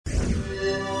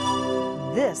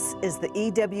This is the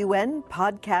EWN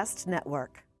Podcast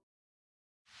Network.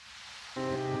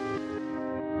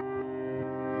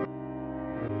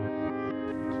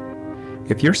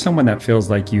 If you're someone that feels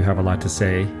like you have a lot to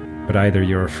say, but either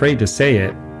you're afraid to say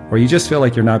it or you just feel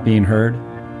like you're not being heard,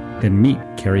 then meet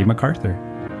Carrie MacArthur.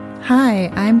 Hi,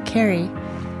 I'm Carrie.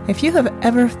 If you have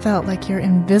ever felt like you're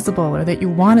invisible or that you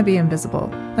want to be invisible,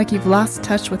 like you've lost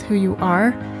touch with who you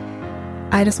are,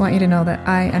 I just want you to know that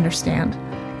I understand.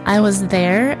 I was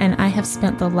there, and I have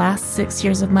spent the last 6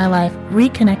 years of my life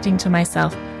reconnecting to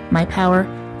myself, my power,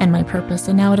 and my purpose,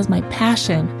 and now it is my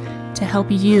passion to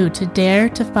help you to dare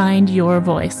to find your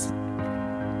voice.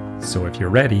 So if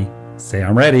you're ready, say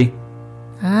I'm ready.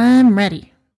 I'm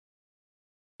ready.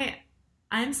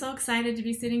 I'm so excited to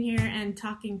be sitting here and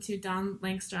talking to Don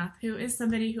Langstroth, who is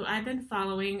somebody who I've been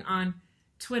following on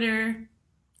Twitter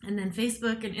and then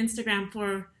Facebook and Instagram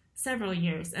for several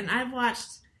years. And I've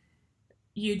watched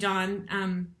you, Don,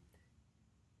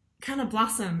 kind of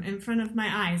blossom in front of my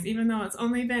eyes, even though it's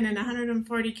only been in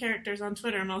 140 characters on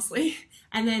Twitter mostly,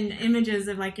 and then images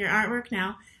of like your artwork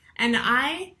now. And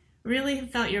I really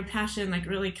have felt your passion like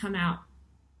really come out.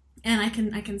 And I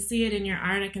can see it in your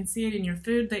art. I can see it in your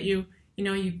food that you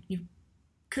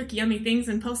cook yummy things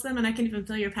and post them, and I can even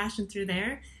feel your passion through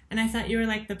there. And I thought you were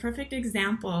like the perfect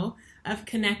example of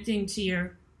connecting to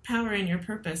your power and your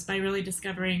purpose by really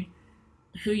discovering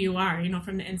who you are,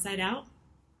 from the inside out.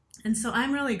 And so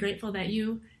I'm really grateful that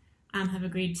you have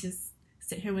agreed to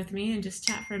sit here with me and just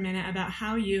chat for a minute about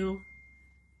how you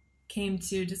came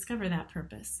to discover that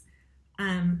purpose.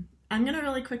 I'm going to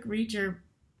really quick read your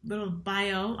little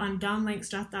bio on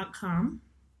donlangstroth.com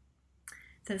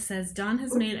that says, Don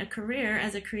has made a career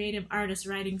as a creative artist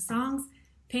writing songs,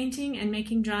 painting, and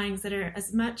making drawings that are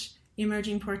as much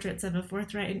emerging portraits of a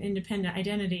forthright and independent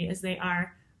identity as they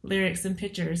are lyrics and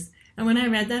pictures. And when I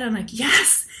read that, I'm like,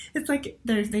 yes! It's like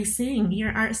they sing.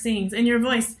 Your art sings. And your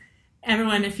voice,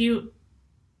 everyone, if you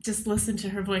just listen to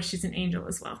her voice, she's an angel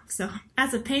as well. So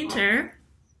as a painter,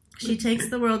 she takes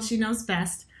the world she knows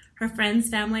best, her friends,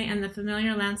 family, and the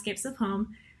familiar landscapes of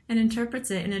home, and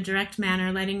interprets it in a direct manner,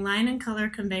 letting line and color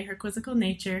convey her quizzical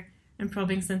nature and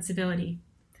probing sensibility.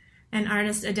 An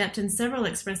artist adept in several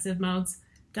expressive modes,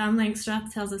 Don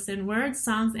Langstroth tells us in words,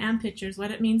 songs, and pictures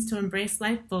what it means to embrace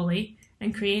life fully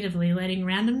and creatively, letting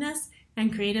randomness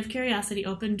and creative curiosity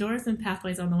open doors and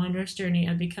pathways on the wondrous journey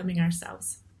of becoming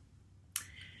ourselves.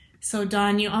 So,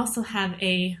 Don, you also have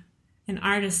an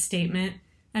artist statement.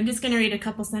 I'm just going to read a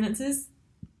couple sentences,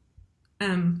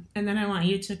 and then I want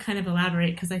you to kind of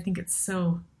elaborate because I think it's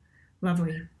so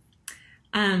lovely.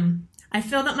 I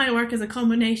feel that my work is a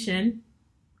culmination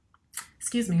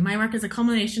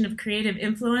of creative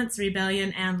influence,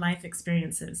 rebellion, and life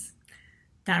experiences.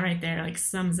 That right there like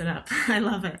sums it up. I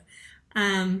love it.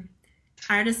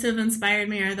 Artists who have inspired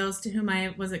me are those to whom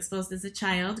I was exposed as a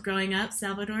child. Growing up,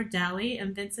 Salvador Dali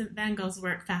and Vincent van Gogh's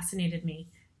work fascinated me.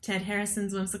 Ted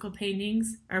Harrison's whimsical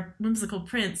prints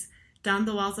dawned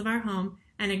the walls of our home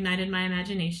and ignited my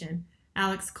imagination.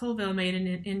 Alex Colville made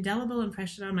an indelible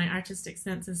impression on my artistic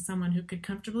sense as someone who could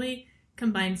comfortably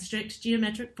combine strict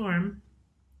geometric form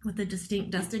with a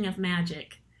distinct dusting of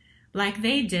magic. Like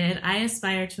they did, I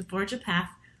aspire to forge a path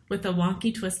with a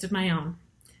wonky twist of my own.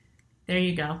 There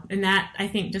you go. And that, I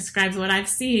think, describes what I've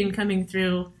seen coming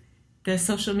through the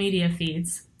social media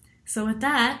feeds. So with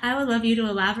that, I would love you to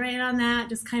elaborate on that.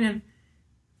 Just kind of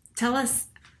tell us,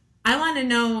 I want to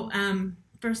know,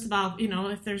 first of all,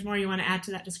 if there's more you want to add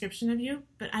to that description of you,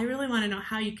 but I really want to know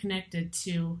how you connected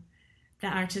to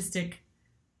that artistic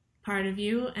part of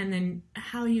you, and then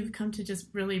how you've come to just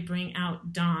really bring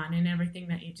out Dawn in everything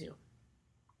that you do.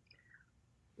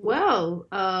 Well,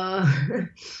 hi,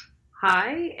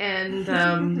 and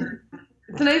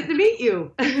it's nice to meet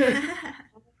you.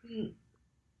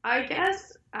 I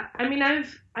guess,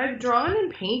 I've drawn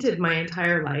and painted my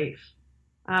entire life.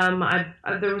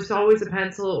 There was always a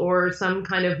pencil or some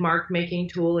kind of mark-making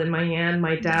tool in my hand.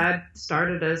 My dad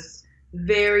started us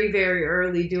very, very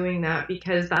early doing that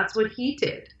because that's what he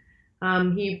did.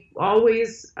 He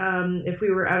always, if we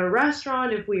were at a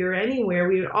restaurant, if we were anywhere,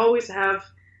 we would always have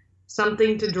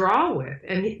something to draw with.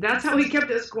 And that's how he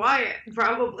kept us quiet,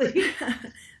 probably.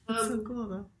 That's so cool,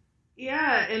 though.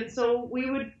 Yeah, and so we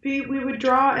would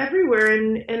draw everywhere,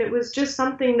 and it was just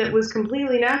something that was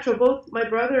completely natural. Both my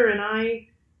brother and I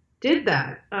did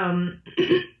that.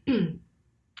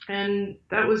 And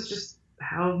that was just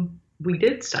how we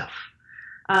did stuff.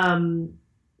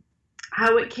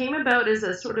 How it came about as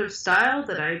a sort of style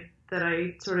that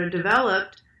I sort of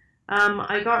developed,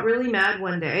 I got really mad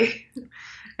one day.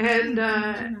 And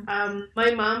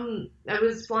my mom, I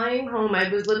was flying home. I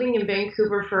was living in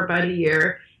Vancouver for about a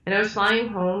year, And I was flying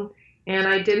home, and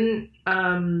I didn't,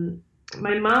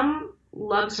 my mom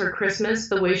loves her Christmas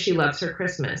the way she loves her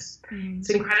Christmas. It's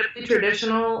incredibly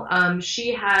traditional. I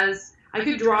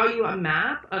could draw you a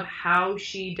map of how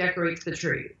she decorates the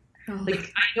tree.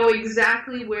 Like, I know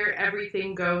exactly where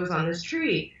everything goes on this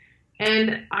tree.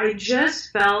 And I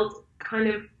just felt kind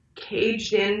of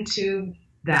caged into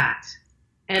that.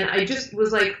 And I just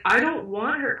was like, I don't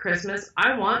want her Christmas.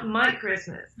 I want my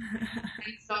Christmas.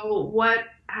 And so what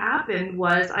happened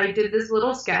was I did this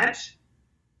little sketch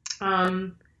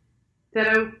that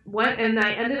I went, and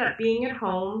I ended up being at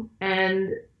home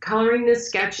and coloring this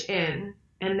sketch in,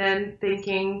 and then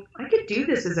thinking, I could do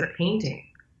this as a painting.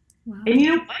 Wow. And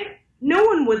you know what? No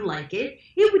one would like it.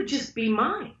 It would just be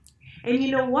mine. And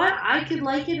you know what? I could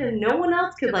like it and no one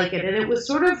else could like it. And it was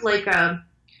sort of like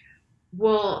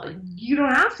well, you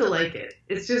don't have to like it.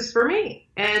 It's just for me.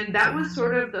 And that was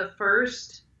sort of the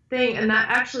first thing. And that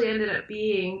actually ended up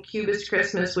being Cubist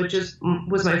Christmas, which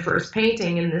was my first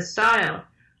painting in this style.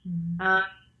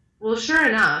 Well, sure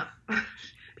enough,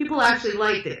 people actually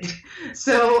liked it.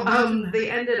 So they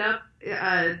ended up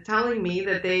telling me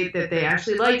that they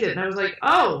actually liked it, and I was like,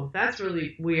 oh, that's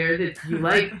really weird that you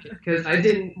liked it, because I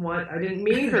didn't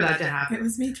mean for that to happen. It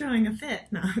was me throwing a fit.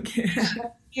 No, okay.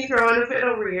 Me throwing a fit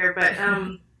over here, but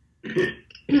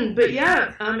but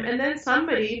yeah, and then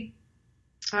somebody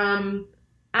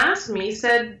asked me,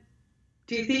 said,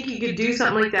 do you think you could do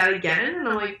something like that again? And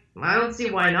I'm like, I don't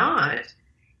see why not.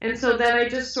 And so then I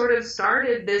just sort of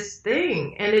started this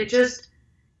thing, and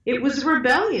it was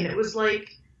rebellion. It was like,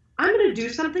 I'm going to do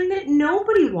something that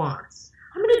nobody wants.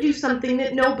 I'm going to do something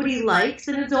that nobody likes,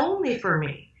 and it's only for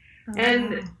me.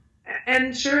 Oh.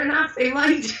 And sure enough, they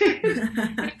liked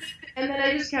it. And then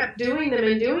I just kept doing them,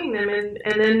 and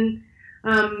then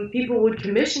people would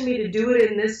commission me to do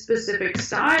it in this specific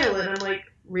style, and I'm like,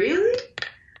 really?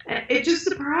 It just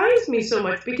surprised me so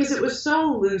much, because it was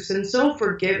so loose and so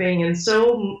forgiving, and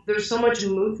there's so much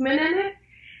movement in it.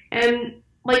 And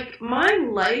like my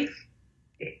life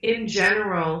in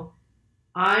general,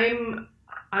 I'm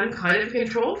kind of a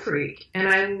control freak, and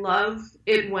I love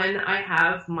it when I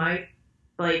have my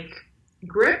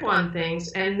grip on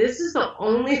things. And this is the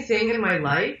only thing in my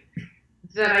life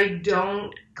that I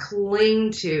don't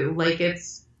cling to, like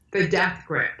it's the death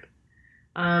grip.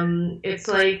 It's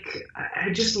like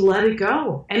I just let it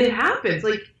go, and it happens.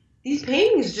 Like these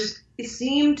paintings just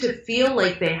seem to feel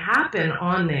like they happen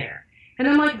on there, and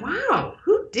I'm like, wow,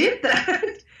 who did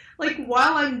that? Like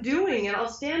while I'm doing it, I'll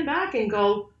stand back and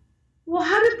go, well,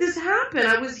 how did this happen?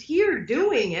 I was here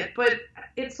doing it, but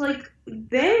it's like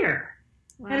there.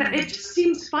 Wow. And it just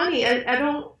seems funny. I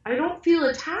don't feel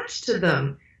attached to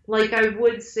them like I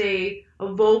would say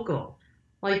a vocal.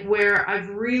 Like where I've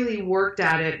really worked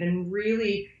at it and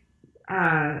really,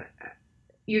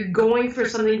 you're going for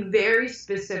something very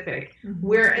specific. Mm-hmm.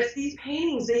 Whereas these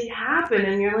paintings, they happen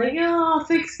and you're like, oh, I'll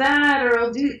fix that, or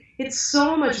I'll do. It's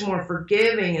so much more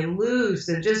forgiving and loose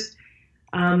and just,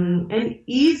 and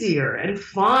easier and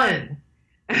fun.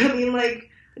 I mean, like,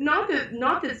 not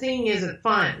that singing isn't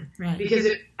fun, right, because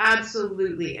it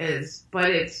absolutely is, but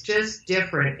it's just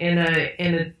different in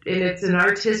it's an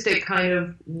artistic kind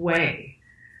of way.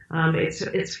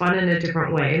 It's fun in a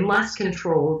different way, and less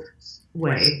controlled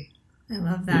way. I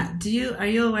love that. Are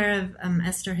you aware of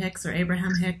Esther Hicks or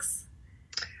Abraham Hicks?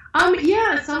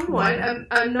 Yeah, somewhat.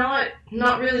 I'm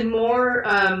not really. More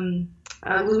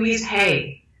Louise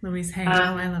Hay. Louise Hay.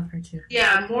 I love her too.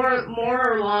 Yeah,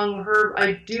 more along her.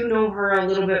 I do know her a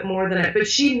little bit more than it, but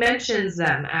she mentions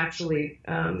them actually.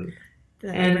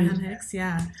 Abraham Hicks,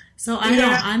 yeah. So I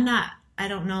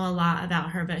don't know a lot about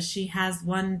her, but she has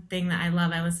one thing that I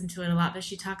love. I listen to it a lot, but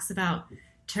she talks about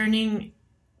turning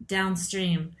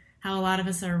downstream, how a lot of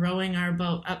us are rowing our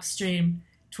boat upstream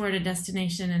toward a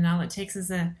destination, and all it takes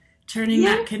is turning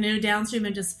that canoe downstream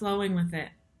and just flowing with it.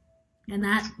 And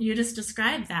that, you just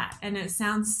described that, and it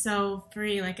sounds so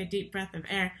free, like a deep breath of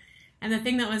air. And the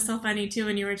thing that was so funny too,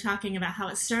 when you were talking about how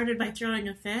it started by throwing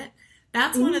a fit,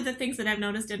 that's one of the things that I've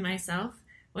noticed in myself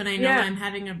when I know I'm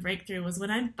having a breakthrough, was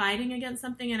when I'm fighting against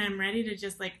something and I'm ready to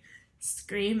just like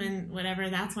scream and whatever,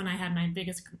 that's when I had my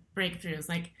biggest breakthroughs.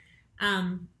 Like,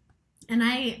 and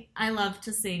I love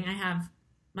to sing. I have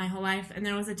my whole life. And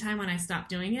there was a time when I stopped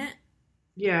doing it.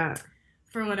 Yeah.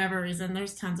 For whatever reason.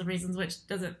 There's tons of reasons, which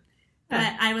doesn't,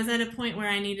 but I was at a point where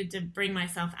I needed to bring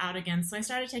myself out again. So I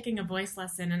started taking a voice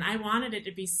lesson, and I wanted it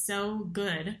to be so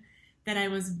good that I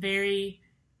was very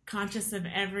conscious of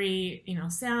every,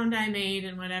 sound I made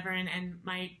and whatever. And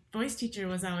my voice teacher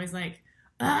was always like,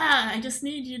 I just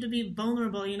need you to be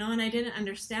vulnerable, and I didn't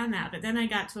understand that. But then I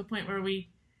got to a point where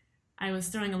I was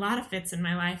throwing a lot of fits in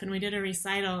my life, and we did a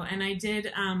recital, and I did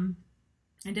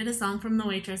a song from The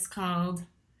Waitress called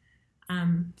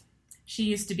She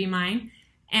Used to Be Mine.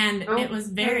 And it was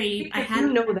very. I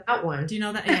do know that one. Do you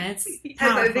know that? Yeah, it's yes,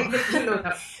 powerful. I think I do know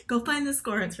that. Go find the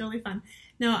score. It's really fun.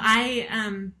 No,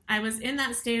 I was in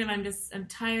that state of I'm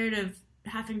tired of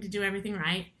having to do everything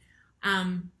right.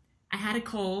 I had a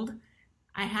cold.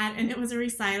 And it was a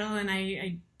recital, and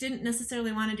I didn't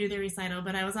necessarily want to do the recital,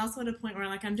 but I was also at a point where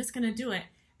like I'm just going to do it.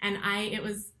 And I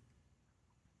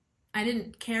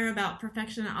didn't care about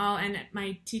perfection at all. And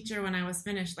my teacher, when I was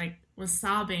finished, like was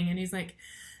sobbing, and he's like,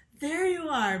 "There you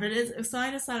are." But so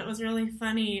I just thought it was really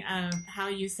funny how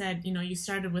you said, you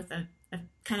started with a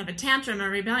kind of a tantrum or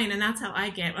rebellion, and that's how I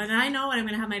get. And I know when I'm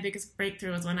going to have my biggest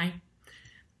breakthrough is when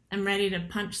I'm ready to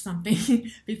punch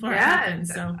something before it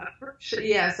happens. So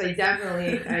yes, I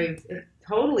definitely,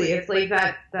 totally. It's like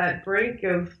that brink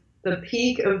of the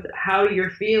peak of how you're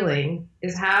feeling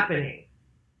is happening.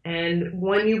 And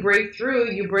when you break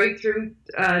through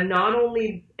not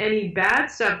only any bad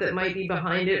stuff that might be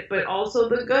behind it, but also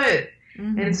the good.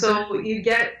 Mm-hmm. And so you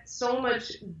get so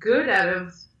much good out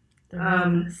of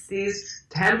these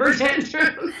temper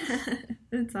tantrums.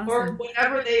 That's awesome. Or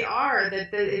whatever they are,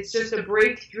 that it's just a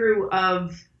breakthrough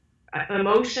of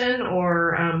emotion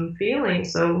or feeling.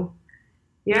 So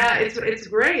yeah, it's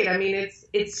great. I mean,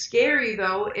 it's scary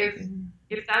though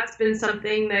if that's been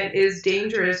something that is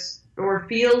dangerous or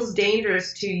feels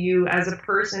dangerous to you as a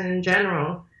person in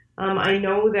general. I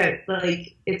know that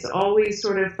like it's always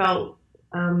sort of felt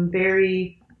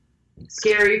very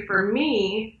scary for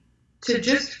me to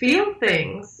just feel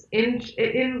things in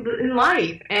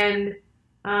life, and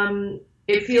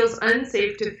it feels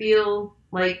unsafe to feel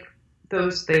like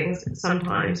those things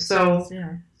sometimes. So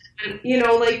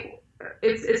like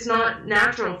it's not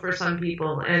natural for some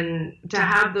people, and to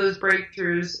have those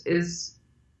breakthroughs is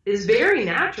very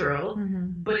natural,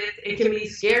 but it can be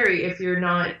scary if you're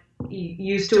not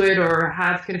used to it or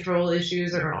have control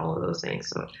issues or all of those things.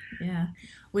 So yeah,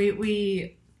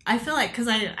 I feel like, because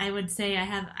I would say I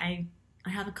have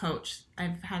a coach.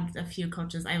 I've had a few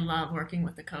coaches. I love working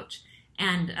with a coach,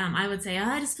 and I would say,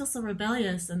 I just feel so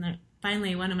rebellious, and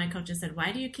finally one of my coaches said,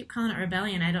 "Why do you keep calling it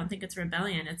rebellion? I don't think it's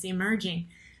rebellion. It's emerging."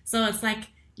 So it's like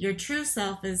your true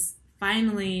self is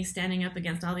finally standing up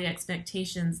against all the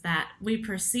expectations that we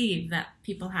perceive that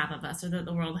people have of us or that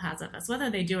the world has of us.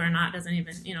 Whether they do or not doesn't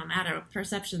even matter.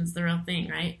 Perception's the real thing,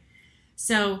 right?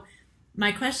 So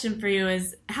my question for you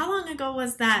is, how long ago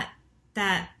was that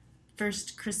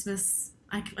first Christmas?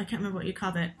 I can't remember what you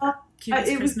called it.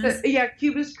 Cuba's Christmas?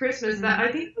 Cuba's Christmas. Mm-hmm. That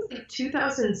I think it was like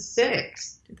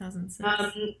 2006. 2006.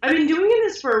 I've been doing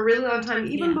this for a really long time,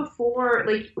 even before,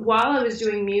 like while I was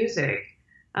doing music.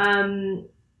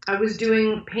 I was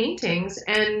doing paintings,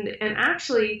 and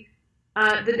actually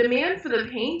the demand for the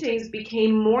paintings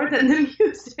became more than the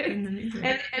music,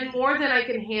 and more than I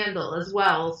can handle as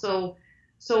well. So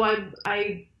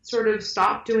I sort of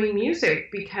stopped doing music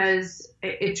because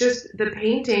it just, the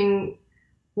painting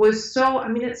was so, I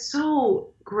mean, it's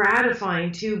so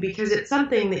gratifying too, because it's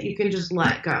something that you can just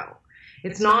let go.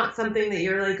 It's not something that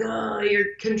you're like, oh,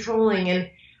 you're controlling.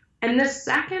 And the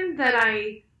second that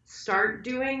I start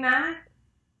doing that,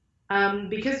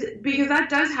 because that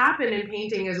does happen in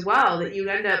painting as well, that you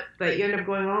end up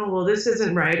going, oh, well, this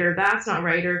isn't right, or that's not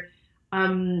right, or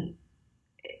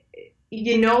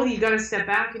you got to step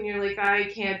back and you're like,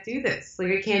 I can't do this.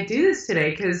 Like, I can't do this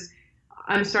today because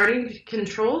I'm starting to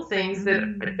control things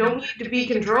that don't need to be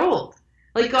controlled.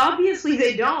 Like, obviously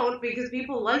they don't, because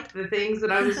people liked the things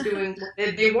that I was doing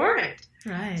and they weren't.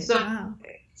 Right. So wow.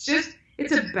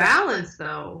 It's a balance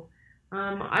though.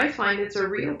 I find it's a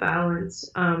real balance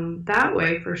that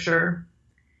way for sure.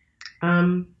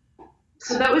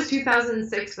 So that was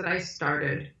 2006 that I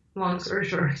started, long story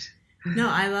short. No,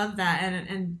 I love that.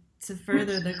 And to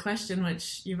further the question,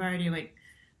 which you've already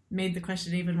made the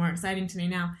question even more exciting to me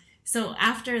now. So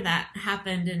after that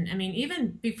happened, and I mean,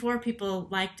 even before people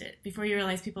liked it, before you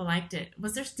realized people liked it,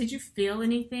 did you feel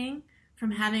anything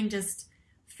from having just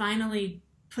finally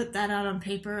put that out on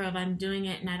paper of, I'm doing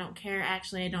it and I don't care,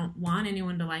 actually I don't want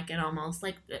anyone to like it, almost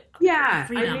like yeah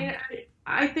freedom? I mean,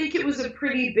 I think it was a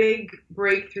pretty big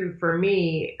breakthrough for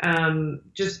me,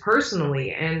 just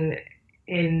personally and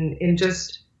in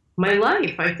just my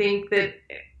life. I think that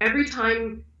every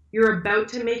time you're about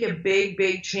to make a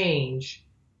big change,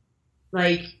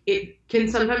 like, it can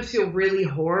sometimes feel really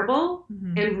horrible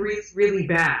and really, really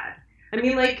bad. I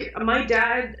mean, like, my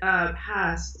dad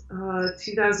passed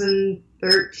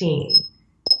 2013,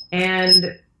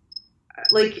 and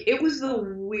like, it was the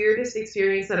weirdest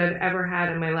experience that I've ever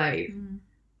had in my life.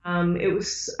 It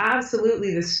was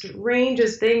absolutely the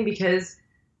strangest thing because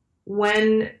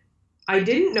when I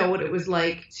didn't know what it was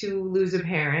like to lose a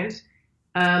parent,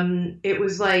 it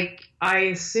was like I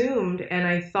assumed and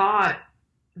I thought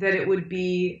that it would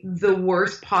be the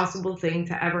worst possible thing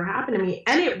to ever happen to me.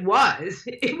 And it was.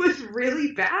 It was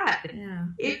really bad. Yeah.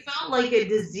 It felt like a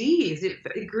disease.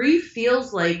 Grief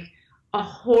feels like a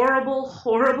horrible,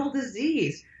 horrible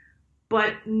disease.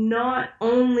 But not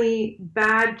only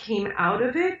bad came out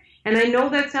of it, and I know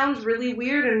that sounds really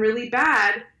weird and really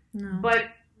bad, but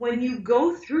when you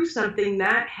go through something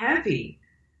that heavy,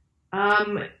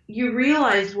 you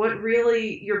realize what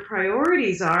really your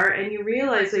priorities are, and you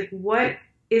realize like what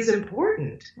is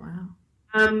important. Wow.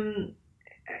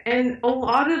 And a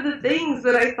lot of the things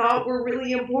that I thought were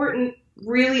really important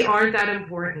really aren't that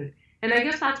important. And I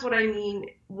guess that's what I mean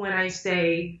when I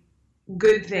say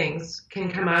good things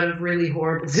can come out of really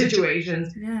horrible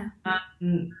situations. Yeah.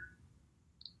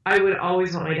 I would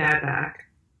always want my dad back.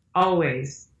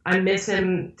 Always. I miss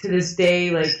him to this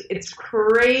day. Like, it's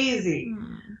crazy.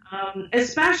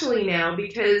 Especially now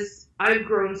because I've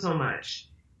grown so much.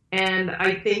 And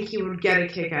I think he would get a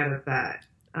kick out of that.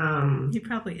 He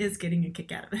probably is getting a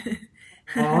kick out of it.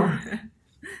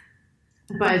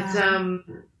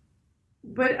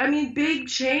 But I mean, big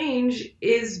change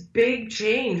is big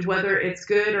change, whether it's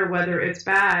good or whether it's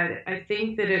bad. I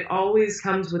think that it always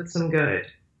comes with some good.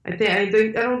 I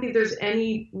don't think there's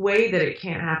any way that it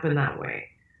can't happen that way.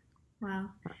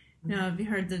 Wow. Have you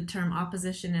heard the term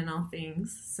opposition in all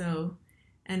things? So,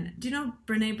 and do you know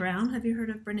Brene Brown? Have you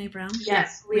heard of Brene Brown?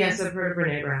 Yes, I've heard of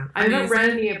Brene Brown. I haven't read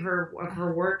any of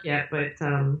her work yet, but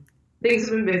things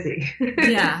have been busy.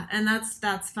 Yeah, and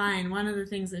that's fine. One of the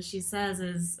things that she says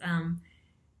is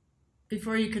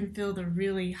before you can feel the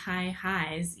really high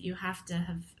highs, you have to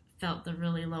have felt the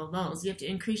really low lows. You have to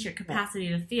increase your capacity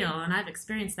to feel, and I've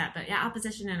experienced that. But yeah,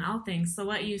 opposition in all things. So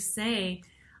what you say,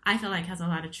 I feel like has a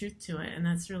lot of truth to it, and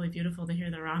that's really beautiful to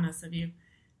hear the rawness of you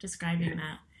describing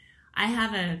that. I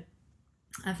have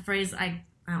a phrase, I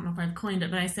don't know if I've coined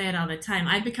it, but I say it all the time.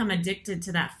 I've become addicted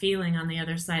to that feeling on the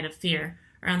other side of fear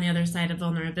or on the other side of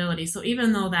vulnerability. So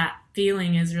even though that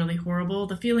feeling is really horrible,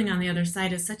 the feeling on the other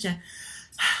side is such a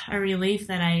relief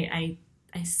that I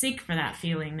seek for that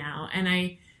feeling now.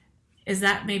 And is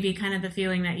that maybe kind of the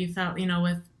feeling that you felt,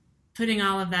 with putting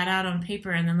all of that out on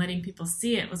paper and then letting people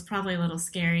see it was probably a little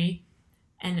scary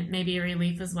and maybe a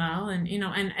relief as well. And,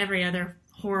 and every other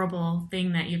horrible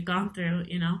thing that you've gone through,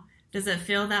 does it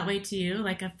feel that way to you?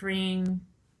 Like a freeing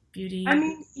beauty? I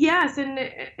mean, yes. And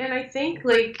I think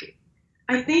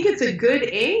it's a good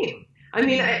aim. I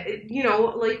mean,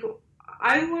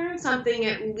 I learn something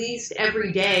at least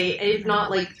every day, if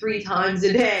not like 3 times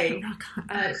a day,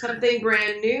 something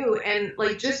brand new. And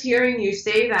like just hearing you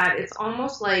say that, it's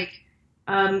almost like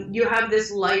you have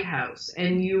this lighthouse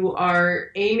and you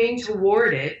are aiming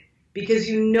toward it because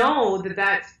you know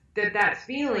that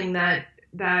feeling, that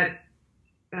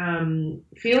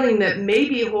feeling that may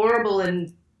be horrible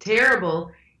and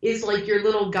terrible is like your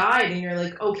little guide, and you're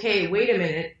like, okay, wait a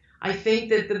minute. I think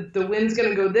that the wind's going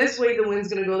to go this way, the wind's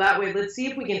going to go that way. Let's see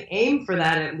if we can aim for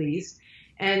that at least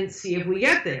and see if we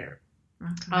get there.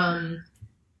 Okay.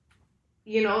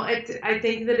 I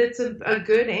think that it's a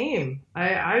good aim.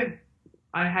 I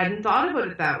hadn't thought about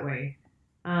it that way.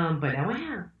 But now I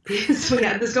have. So we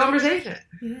had this conversation.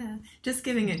 Yeah, just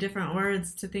giving it different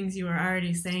words to things you were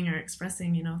already saying or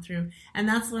expressing, through. And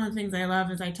that's one of the things I love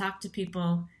is I talk to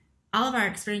people. All of our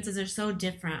experiences are so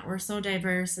different. We're so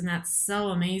diverse, and that's so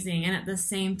amazing. And at the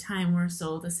same time, we're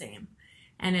so the same.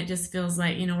 And it just feels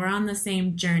like, we're on the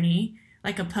same journey,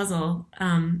 like a puzzle.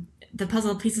 The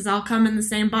puzzle pieces all come in the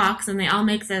same box, and they all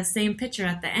make the same picture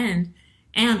at the end.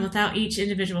 And without each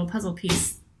individual puzzle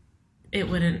piece,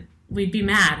 we'd be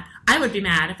mad. I would be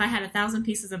mad if I had 1,000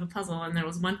 pieces of a puzzle and there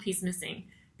was one piece missing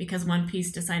because one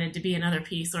piece decided to be another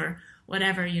piece or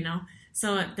whatever,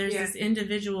 So there's this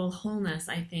individual wholeness,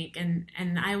 I think, and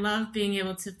I love being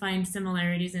able to find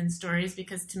similarities in stories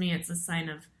because to me it's a sign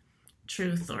of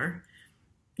truth or,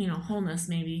 wholeness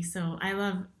maybe. So I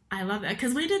love that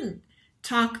because we didn't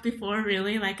talk before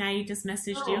really. Like I just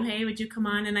messaged you, hey, would you come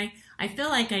on? And I feel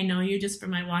like I know you just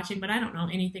from my watching, but I don't know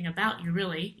anything about you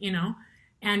really,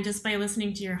 And just by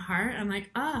listening to your heart, I'm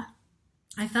like,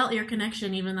 I felt your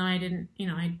connection even though I didn't,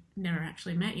 I never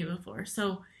actually met you before.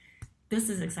 So this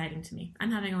is exciting to me.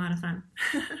 I'm having a lot of fun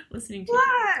listening to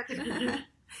you.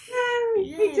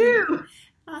 Yay, me too.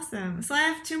 Awesome. So I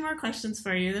have 2 more questions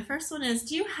for you. The first one is,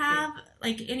 do you have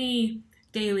like any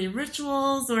daily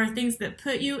rituals or things that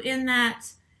put you in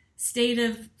that state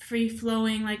of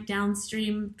free-flowing, like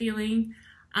downstream feeling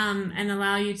and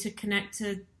allow you to connect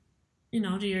to,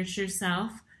 to your true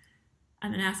self?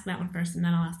 I'm going to ask that one first, and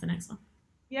then I'll ask the next one.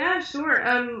 Yeah, sure.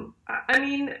 I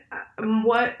mean,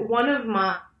 one of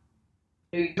my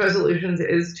resolutions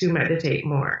is to meditate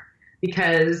more,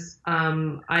 because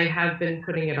I have been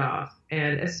putting it off,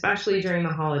 and especially during the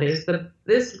holidays.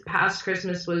 This past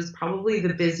Christmas was probably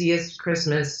the busiest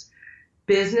Christmas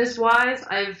business-wise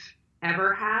I've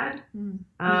ever had.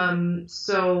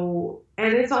 So,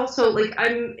 and it's also like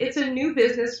it's a new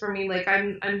business for me. Like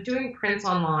I'm doing prints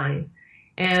online,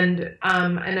 and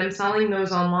I'm selling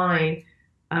those online.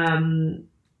 And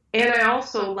I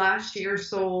also last year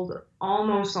sold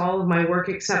almost all of my work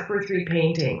except for 3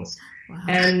 paintings. Wow.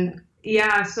 And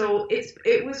yeah, so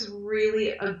it was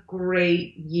really a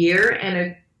great year and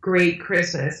a great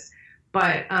Christmas.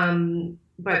 But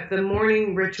the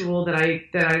morning ritual that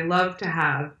I love to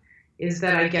have is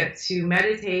that I get to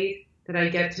meditate, that I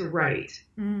get to write.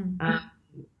 And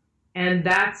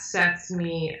that sets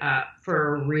me up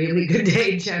for a really good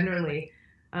day generally.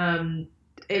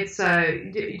 It's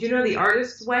do you know The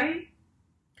Artist's Way?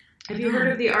 Have you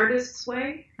heard of The Artist's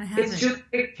Way? I haven't. It's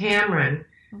Julia Cameron.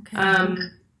 Okay.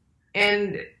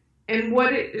 And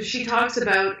what she talks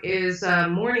about is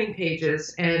morning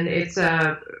pages, and it's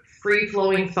a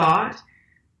free-flowing thought.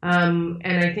 And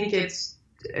I think it's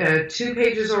 2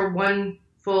 pages or 1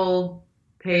 full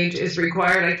page is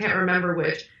required. I can't remember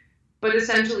which, but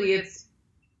essentially it's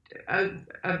a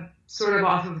sort of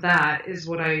off of that is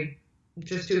what I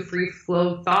just do, a free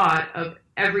flow thought of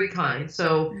every kind.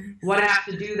 So what I have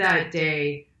to do that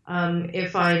day,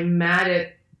 if I'm mad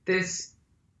at this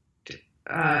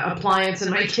appliance in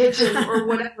my kitchen or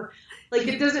whatever, like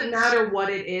it doesn't matter what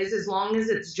it is, as long as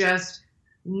it's just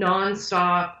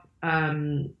nonstop,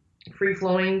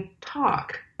 free-flowing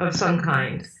talk of some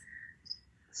kind.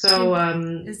 So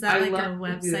is that like a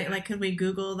website? Like, could we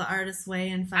Google The Artist's Way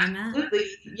and find that? Absolutely,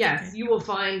 yes. Okay. You will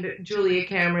find Julia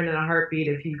Cameron in a heartbeat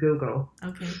if you Google.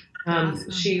 Okay. Awesome.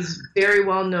 She's very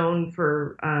well known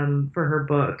for her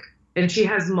book, and she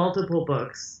has multiple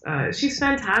books. She's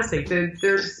fantastic.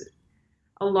 There's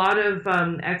a lot of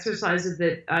exercises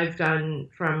that I've done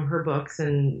from her books,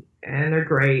 and they're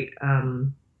great.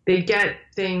 They get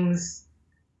things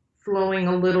flowing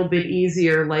a little bit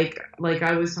easier, like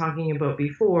I was talking about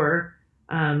before,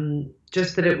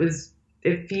 just that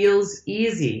it feels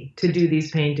easy to do these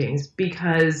paintings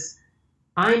because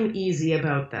I'm easy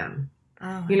about them.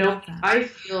 Oh, you know, I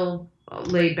feel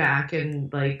laid back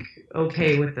and like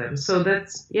okay with them. So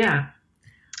that's, yeah.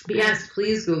 But yes,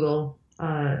 please Google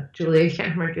Julia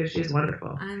Cameron, because she's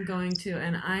wonderful. I'm going to,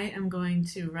 and I am going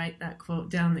to write that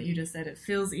quote down that you just said. It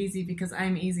feels easy because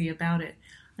I'm easy about it.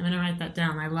 I'm going to write that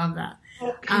down. I love that.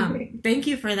 Okay. Thank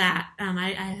you for that.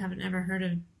 I haven't ever heard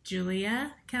of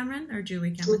Julia Cameron or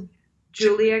Julie Cameron?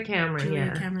 Julia Cameron,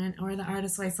 Julia Cameron, or The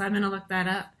Artist's Way. So I'm going to look that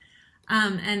up.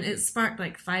 And it sparked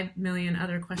like 5 million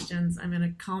other questions. I'm going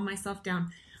to calm myself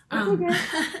down. Okay.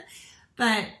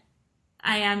 But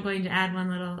I am going to add one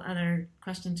little other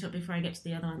question to it before I get to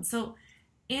the other one. So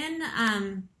in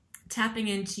tapping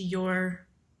into your...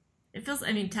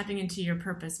 tapping into your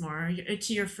purpose more, or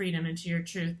to your freedom and to your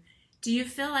truth. Do you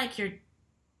feel like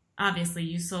obviously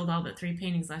you sold all but 3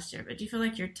 paintings last year, but do you feel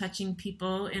like you're touching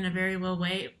people in a very real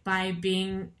way by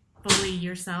being fully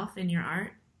yourself in your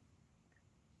art?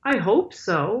 I hope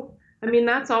so. I mean,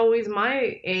 that's always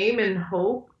my aim and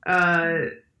hope,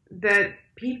 that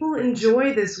people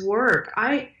enjoy this work.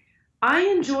 I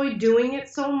enjoy doing it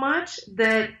so much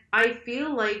that I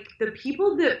feel like the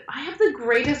people that I have the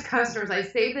greatest customers. I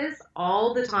say this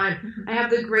all the time. I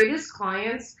have the greatest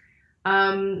clients,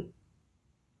 and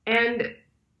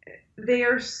they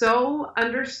are so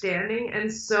understanding,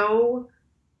 and so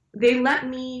they let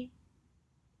me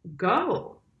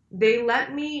go. They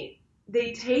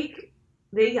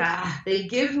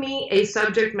give me a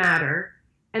subject matter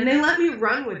and they let me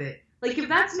run with it. Like, if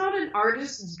that's not an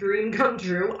artist's dream come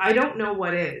true, I don't know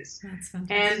what is. That's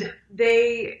fantastic. And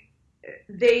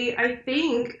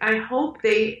I hope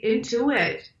they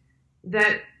intuit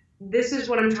that this is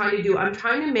what I'm trying to do. I'm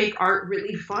trying to make art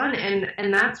really fun,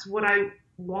 and that's what I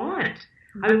want.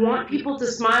 I want people to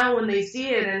smile when they see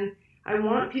it, and I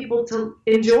want people to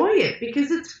enjoy it because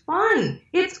it's fun.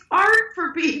 It's art,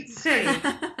 for Pete's sake.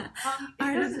 It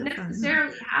doesn't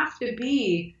necessarily have to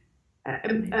be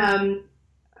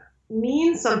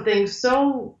mean something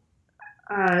so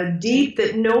deep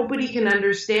that nobody can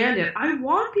understand it. I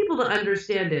want people to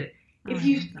understand it. If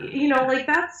you know, like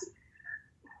that's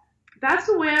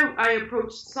the way I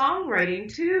approached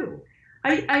songwriting too.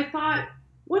 I thought,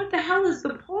 what the hell is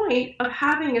the point of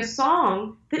having a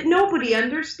song that nobody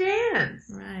understands?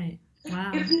 Right.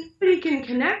 Wow. If nobody can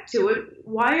connect to it,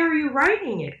 why are you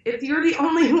writing it? If you're the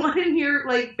only one in your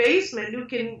basement who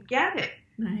can get it,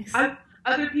 Nice. I want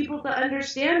other people to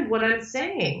understand what I'm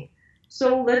saying.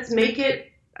 So let's make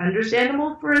it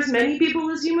understandable for as many people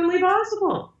as humanly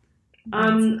possible.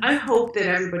 I hope that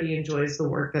everybody enjoys the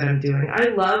work that I'm doing. I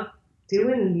love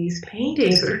doing these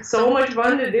paintings. They're so much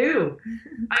fun to do.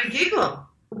 I giggle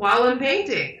while I'm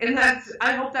painting, and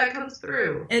I hope that comes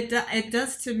through. It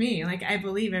does to me. I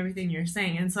believe everything you're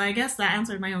saying, and so I guess that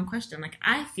answered my own question.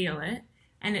 I feel it,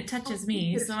 and it touches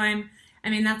me. So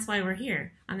that's why we're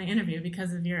here on the interview,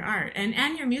 because of your art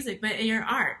and your music, but your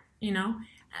art,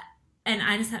 And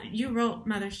you wrote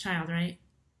Mother's Child, right?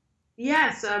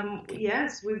 Yes,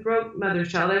 yes, we wrote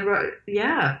Mother's Child.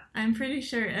 Yeah. I'm pretty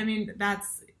sure.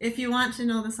 If you want to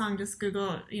know the song, just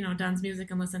Google, Dawn's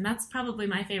music and listen. That's probably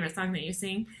my favorite song that you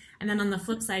sing. And then on the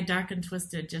flip side, Dark and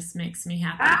Twisted just makes me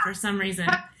happy for some reason.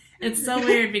 It's so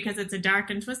weird because it's a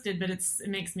dark and twisted, but it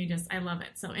makes me I love it.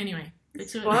 So anyway, the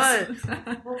two of us.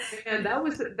 Oh man,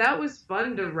 that was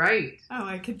fun to write. Oh,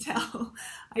 I could tell.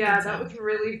 That was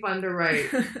really fun to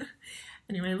write.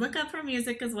 Anyway, look up her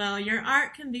music as well. Your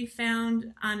art can be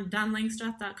found on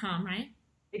donlangstroth.com, right?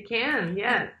 It can,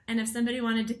 yeah. And if somebody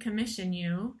wanted to commission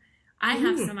you, I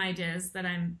have some ideas that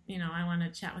I want to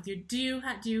chat with you.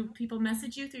 Do people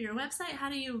message you through your website? How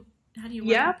do you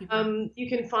work with people? You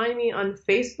can find me on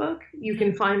Facebook. You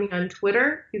can find me on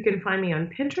Twitter. You can find me on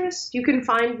Pinterest. You can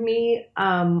find me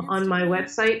on my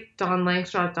website,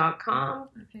 donlangstroth.com.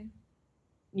 Okay.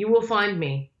 You will find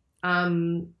me.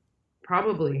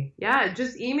 Probably. Yeah,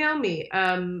 just email me.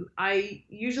 I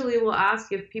usually will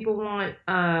ask if people want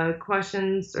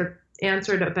questions or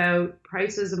answered about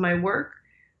prices of my work,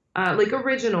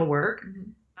 original work.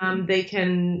 Mm-hmm. They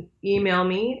can email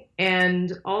me.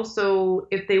 And also,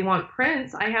 if they want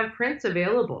prints, I have prints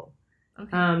available.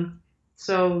 Okay.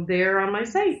 So they're on my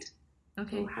site.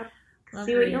 Okay. So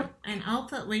see what you and I'll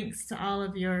put links to all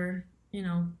of your,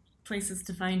 places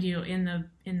to find you in the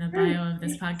bio of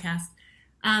this podcast.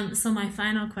 So my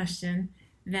final question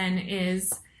then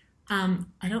is,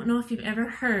 I don't know if you've ever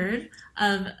heard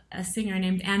of a singer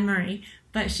named Anne Murray,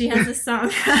 but she has a song.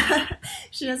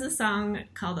 She has a song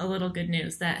called "A Little Good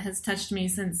News" that has touched me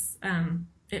since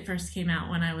it first came out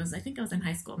when I think I was in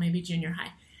high school, maybe junior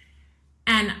high.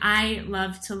 And I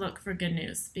love to look for good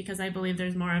news because I believe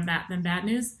there's more of that than bad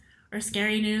news or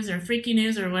scary news or freaky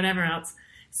news or whatever else.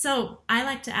 So I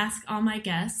like to ask all my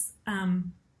guests,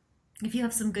 if you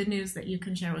have some good news that you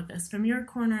can share with us from your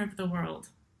corner of the world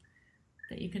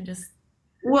that you can just...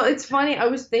 Well, it's funny. I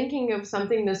was thinking of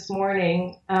something this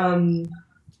morning, and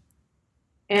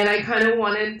I kind of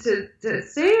wanted to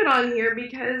say it on here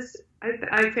because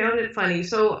I found it funny.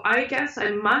 So I guess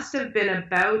I must have been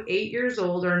about 8 years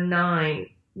old or 9.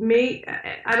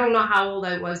 I don't know how old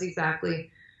I was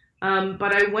exactly,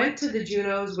 but I went to the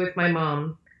Junos with my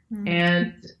mom,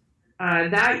 and...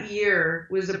 that year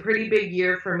was a pretty big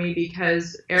year for me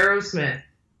because Aerosmith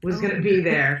was going to be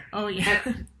there. Oh, yeah.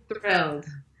 And thrilled.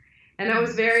 And I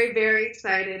was very, very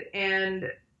excited.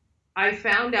 And I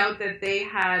found out that they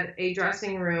had a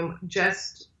dressing room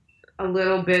just a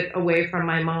little bit away from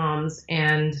my mom's.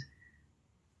 And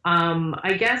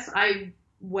I guess I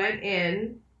went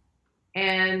in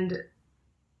and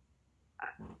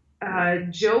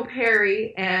Joe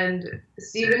Perry and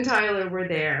Steven Tyler were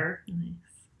there. Nice.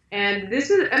 And this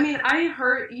is,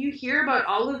 you hear about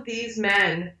all of these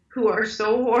men who are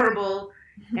so horrible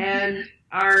and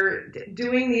are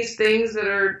doing these things that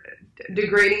are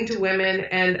degrading to women.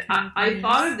 And I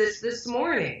thought of this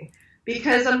morning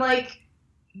because I'm like,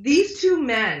 these two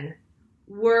men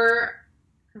were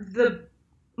the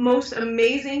most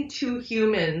amazing two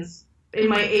humans in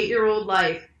my 8-year-old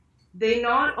life. They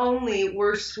not only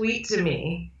were sweet to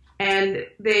me, and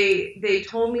they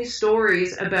told me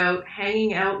stories about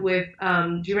hanging out with,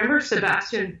 do you remember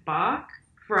Sebastian Bach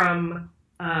from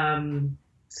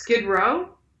Skid Row?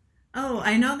 Oh,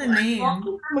 I know the name. Long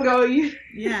time ago.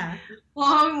 Yeah.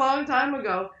 Long time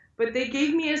ago. But they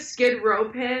gave me a Skid Row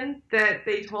pin that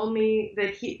they told me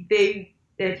that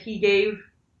he gave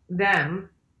them.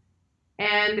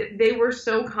 And they were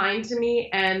so kind to me,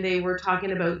 and they were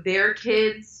talking about their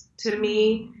kids to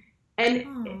me.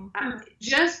 And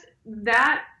just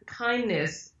that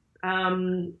kindness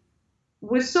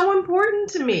was so important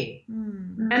to me.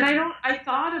 And I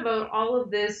thought about all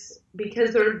of this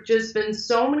because there have just been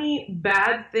so many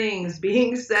bad things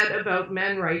being said about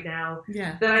men right now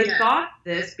that I thought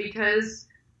this because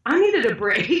I needed a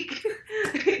break.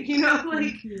 I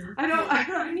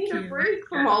need a break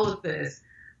from all of this.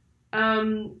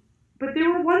 But they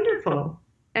were wonderful.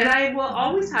 And I will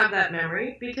always have that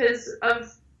memory because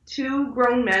of two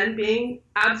grown men being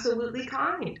absolutely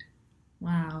kind.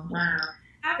 Wow.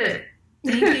 Have it.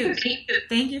 Thank you.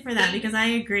 Thank you for that, because I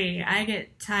agree. I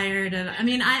get tired of,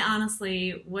 I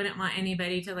honestly wouldn't want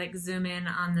anybody to like zoom in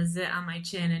on the zit on my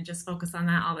chin and just focus on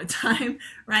that all the time,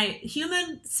 right?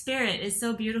 Human spirit is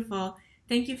so beautiful.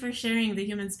 Thank you for sharing the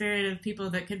human spirit of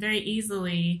people that could very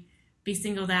easily be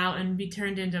singled out and be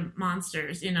turned into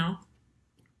monsters, you know?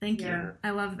 Thank you. Yeah.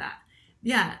 I love that.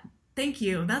 Yeah. Thank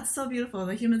you. That's so beautiful.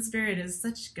 The human spirit is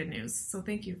such good news. So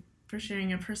thank you for sharing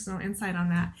your personal insight on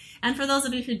that. And for those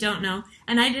of you who don't know,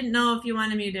 and I didn't know if you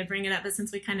wanted me to bring it up, but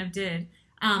since we kind of did,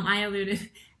 I alluded,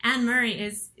 Anne Murray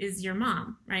is your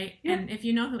mom, right? Yeah. And if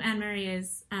you know who Anne Murray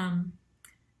is,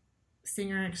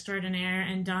 singer extraordinaire,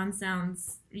 and Dawn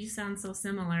you sound so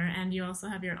similar, and you also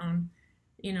have your own,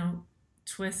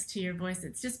 twist to your voice.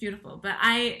 It's just beautiful. But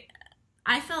I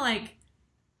feel like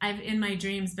I've, in my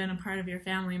dreams, been a part of your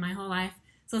family my whole life.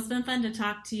 So it's been fun to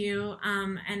talk to you,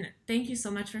 and thank you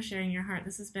so much for sharing your heart.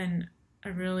 This has been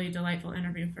a really delightful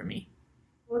interview for me.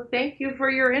 Well, thank you for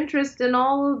your interest in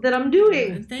all that I'm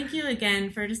doing. And thank you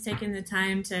again for just taking the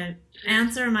time to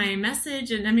answer my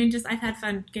message. And I've had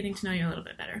fun getting to know you a little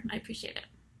bit better. I appreciate it.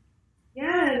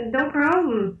 Yeah, no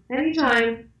problem.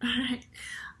 Anytime. All right.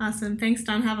 Awesome. Thanks,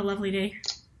 Dawn. Have a lovely day.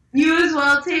 You as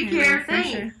well. Take care. For Thanks.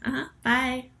 sure.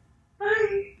 Bye.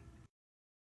 Bye.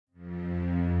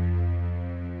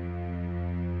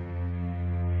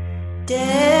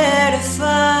 Dare to find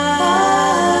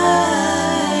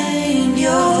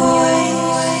your voice.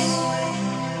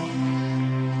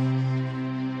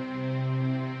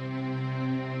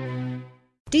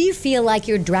 Do you feel like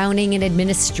you're drowning in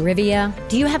administrivia?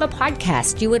 Do you have a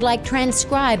podcast you would like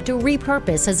transcribed to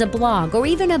repurpose as a blog or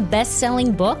even a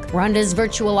best-selling book? Rhonda's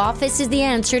Virtual Office is the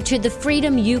answer to the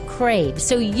freedom you crave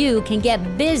so you can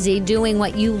get busy doing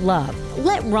what you love.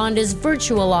 Let Rhonda's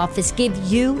Virtual Office give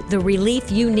you the relief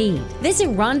you need. Visit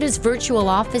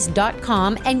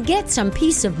rhondasvirtualoffice.com and get some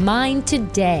peace of mind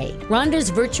today. Rhonda's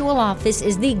Virtual Office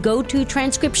is the go-to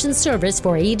transcription service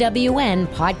for EWN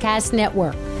Podcast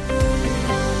Network.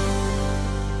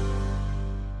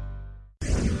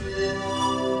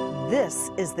 This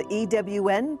is the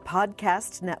EWN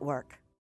Podcast Network.